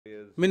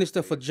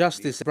Minister for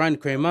Justice Bryan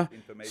Kramer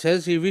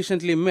says he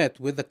recently met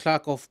with the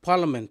Clerk of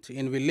Parliament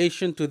in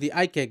relation to the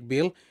ICAC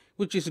Bill,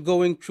 which is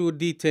going through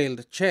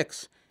detailed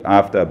checks.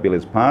 After a bill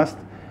is passed,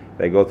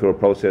 they go through a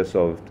process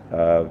of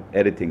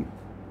editing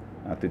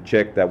to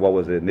check that what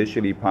was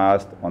initially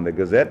passed on the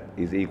Gazette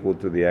is equal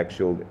to the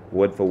actual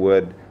word for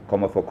word,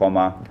 comma for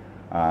comma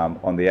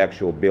on the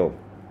actual bill,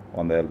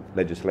 on the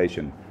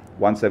legislation.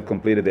 Once they've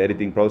completed the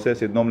editing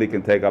process, it normally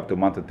can take up to a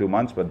month or 2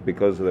 months, but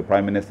because the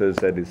Prime Minister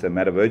said it's a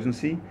matter of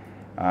urgency,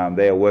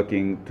 they are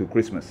working to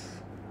Christmas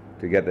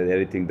to get the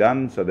editing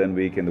done, so then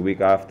we can, the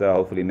week after,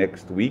 hopefully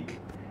next week,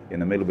 in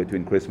the middle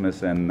between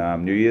Christmas and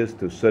New Year's,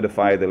 to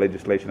certify the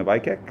legislation of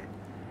ICAC,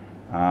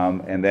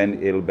 and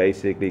then it'll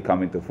basically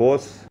come into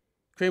force.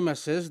 Kramer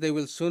says they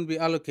will soon be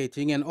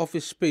allocating an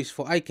office space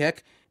for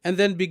ICAC and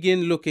then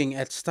begin looking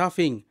at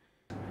staffing.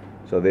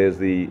 So there's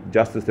the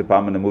Justice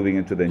Department moving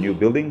into the new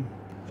building.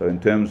 So in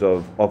terms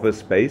of office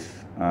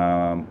space,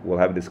 we'll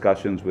have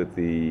discussions with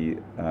the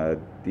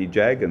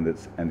DJAG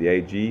and the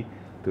AG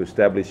to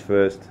establish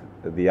first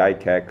the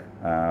ICAC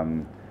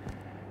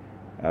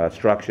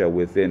structure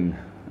within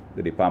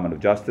the Department of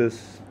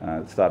Justice,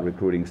 start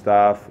recruiting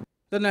staff.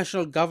 The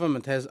national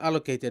government has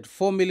allocated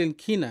 4 million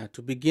kina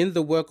to begin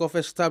the work of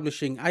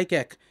establishing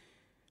ICAC.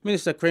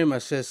 Minister Kramer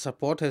says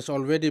support has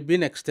already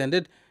been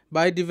extended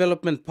by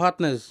development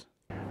partners.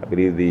 I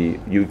believe the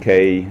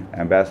UK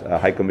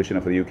High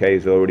Commissioner for the UK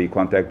has already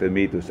contacted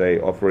me to say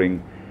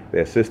offering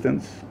their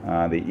assistance.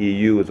 The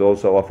EU is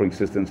also offering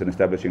assistance in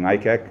establishing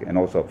ICAC and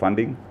also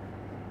funding.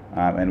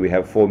 And we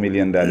have 4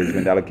 million that has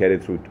been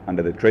allocated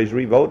under the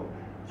Treasury vote.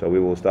 So we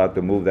will start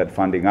to move that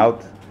funding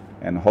out,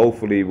 and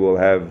hopefully we'll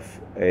have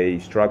a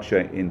structure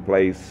in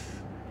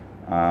place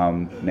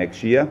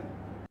next year.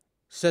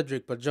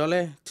 Cedric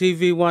Pajole,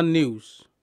 TV1 News.